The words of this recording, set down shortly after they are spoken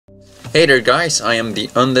Hey there guys, I am the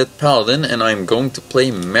Undead Paladin and I'm going to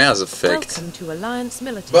play Mass Effect. Welcome to Alliance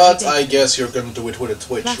Military But Data. I guess you're gonna do it with a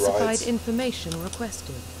Twitch, Classified right? information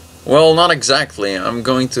requested. Well, not exactly. I'm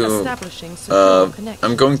going to Establishing secure connection.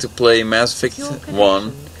 I'm going to play Mass Effect Secure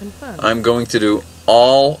 1. connection confirmed. I'm going to do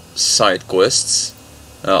all side quests,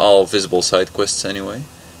 all visible side quests anyway.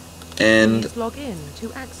 And Please log in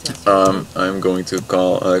to access your content. I'm going to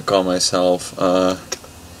call myself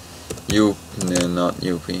not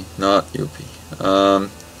Yuppie.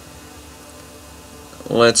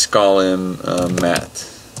 Let's call him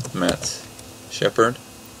Matt Shepard.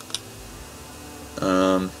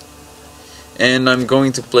 And I'm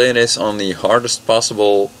going to play this on the hardest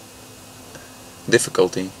possible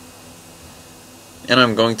difficulty. And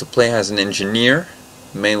I'm going to play as an engineer,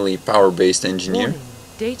 mainly power-based engineer. Warning,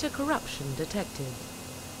 data corruption detected.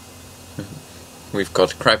 We've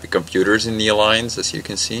got crappy computers in the Alliance, as you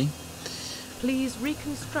can see. Please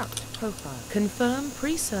reconstruct profile. Confirm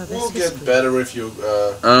pre-service We'll history. get better if you,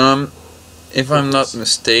 If I'm not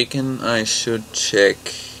mistaken, I should check.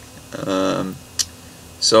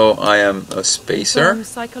 So I am a spacer. Confirm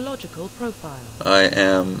psychological profile. I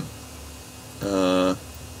am a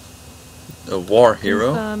war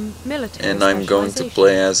hero, Confirm military and I'm going to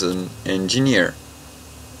play as an engineer.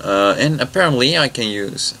 And apparently I can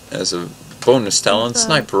use as a bonus talent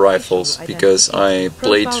sniper rifles, because I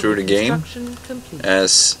played through the game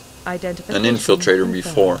as an infiltrator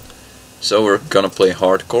before. So we're gonna play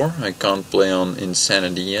hardcore. I can't play on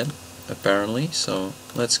insanity yet, apparently, so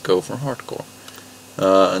let's go for hardcore.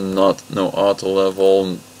 No auto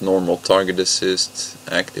level, normal target assist,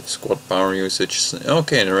 active squad power usage.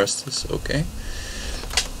 Okay, the rest is okay.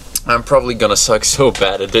 I'm probably gonna suck so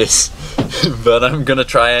bad at this, but I'm gonna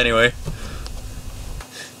try anyway.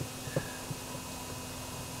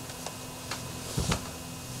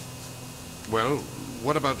 Well,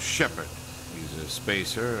 what about Shepard? He's a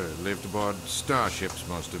spacer, lived aboard starships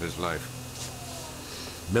most of his life.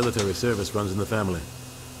 Military service runs in the family.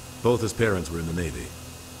 Both his parents were in the Navy.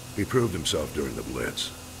 He proved himself during the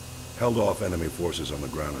Blitz. Held off enemy forces on the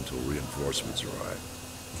ground until reinforcements arrived.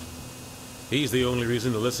 He's the only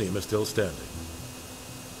reason Elysium is still standing.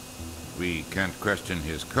 We can't question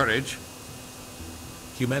his courage.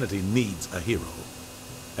 Humanity needs a hero.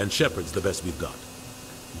 And Shepard's the best we've got.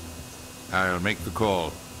 I'll make the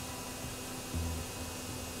call.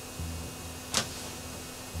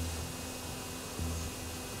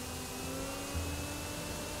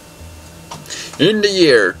 In the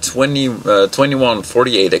year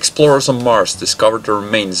 2148, explorers on Mars discovered the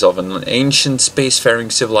remains of an ancient spacefaring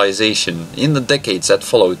civilization. In the decades that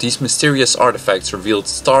followed, these mysterious artifacts revealed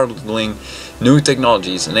startling new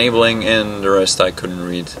technologies, enabling, and the rest I couldn't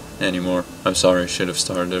read anymore. I'm sorry, I should have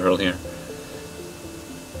started earlier.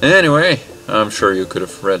 Anyway, I'm sure you could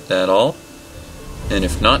have read that all. And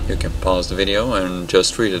if not, you can pause the video and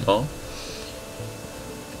just read it all.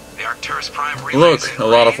 Look, a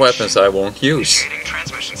lot of weapons I won't use.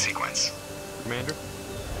 Transmission sequence. Commander?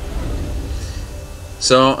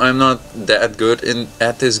 So I'm not that good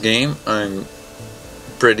at this game. I'm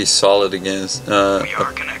pretty solid against We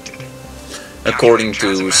are connected. according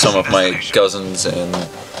to some of my cousins and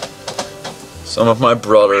some of my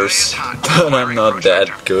brothers, but I'm not that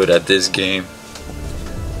good at this game.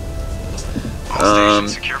 All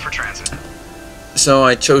stations secure for transit. So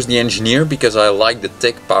I chose the engineer because I like the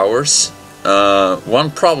tech powers.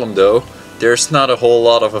 One problem though, there's not a whole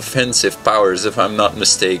lot of offensive powers, if I'm not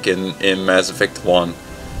mistaken, in Mass Effect 1.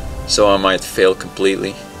 So I might fail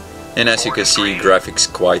completely. And as you can see, graphics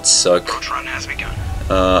quite suck. Approach run has begun.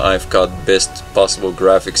 I've got best possible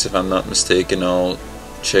graphics, if I'm not mistaken. I'll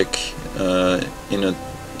check in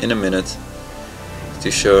a minute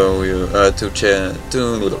to show you to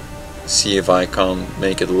see if I can't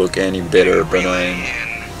make it look any better, but I'm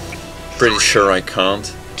pretty sure I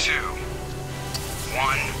can't. 2,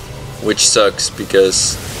 1. Which sucks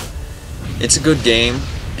because it's a good game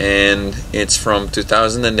and it's from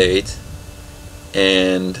 2008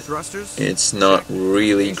 and Thrusters? it's not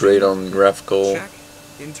really great on graphical Check.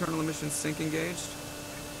 Internal emissions sync engaged.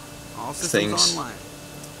 All systems things. online.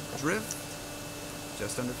 Drift?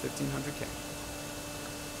 Just under 1500K.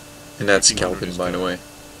 And that's Kelvin, by the way.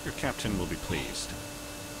 Your captain will be pleased.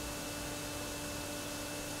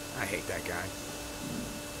 I hate that guy.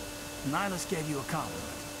 Nihilus gave you a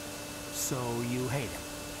compliment. So you hate him.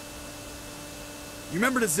 You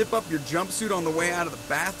remember to zip up your jumpsuit on the way out of the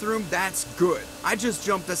bathroom? That's good. I just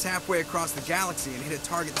jumped us halfway across the galaxy and hit a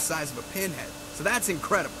target the size of a pinhead. So that's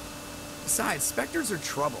incredible. Besides, Spectres are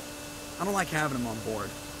trouble. I don't like having them on board.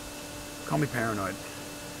 Call me paranoid.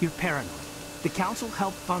 You're paranoid. The Council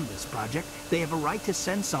helped fund this project. They have a right to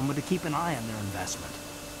send someone to keep an eye on their investment.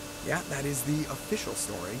 Yeah, that is the official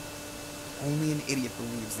story. Only an idiot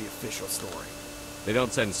believes the official story. They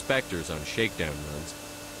don't send specters on shakedown runs.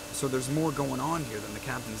 So there's more going on here than the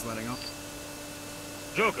captain's letting on.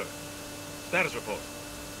 Joker, status report.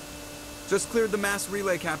 Just cleared the mass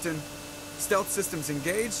relay, Captain. Stealth systems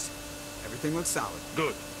engaged. Everything looks solid.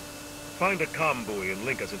 Good. Find a comm buoy and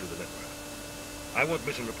link us into the network. I want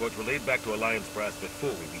mission reports relayed back to Alliance brass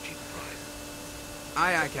before we reach Eden Prime.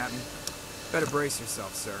 Aye, aye, Captain. Better brace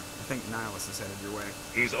yourself, sir. I think Nihilus is headed your way.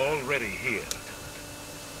 He's already here, Lieutenant.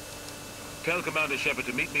 Tell Commander Shepard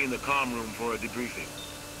to meet me in the comm room for a debriefing.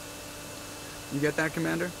 You get that,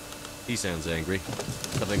 Commander? He sounds angry.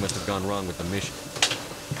 Something must have gone wrong with the mission.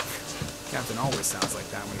 Captain always sounds like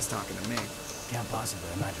that when he's talking to me. Can't possibly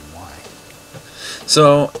imagine why.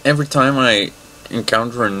 So every time I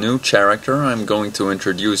encounter a new character, I'm going to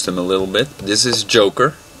introduce them a little bit. This is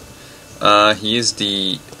Joker. He is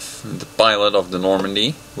the pilot of the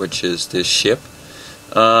Normandy, which is this ship.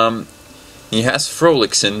 He has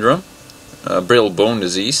Frolic syndrome, brittle bone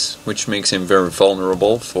disease, which makes him very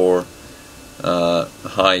vulnerable for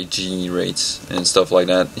high G rates and stuff like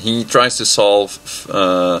that. He tries to solve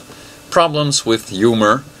problems with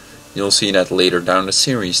humor. You'll see that later down the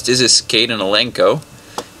series. This is Caden Alenko.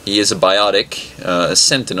 He is a biotic, a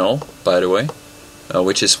sentinel, by the way,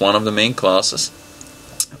 which is one of the main classes.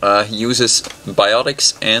 He uses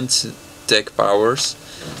biotics and tech powers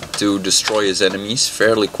to destroy his enemies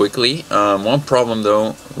fairly quickly. One problem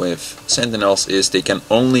though with sentinels is they can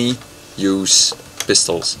only use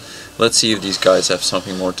pistols. Let's see if these guys have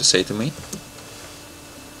something more to say to me.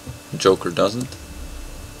 Joker doesn't.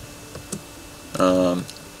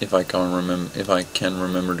 If I can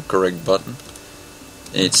remember the correct button,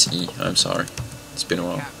 it's E. I'm sorry, it's been a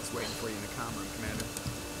while. Captain's waiting for you in the comm room, Commander.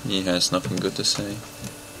 He has nothing good to say.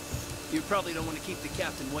 You probably don't want to keep the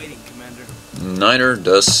captain waiting, Commander. Neither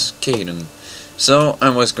does Caden. So I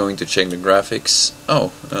was going to check the graphics.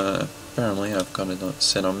 Oh, apparently I've got it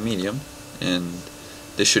set on medium, and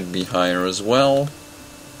this should be higher as well.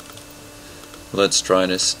 Let's try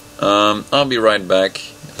this. I'll be right back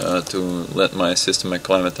to let my system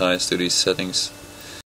acclimatize to these settings.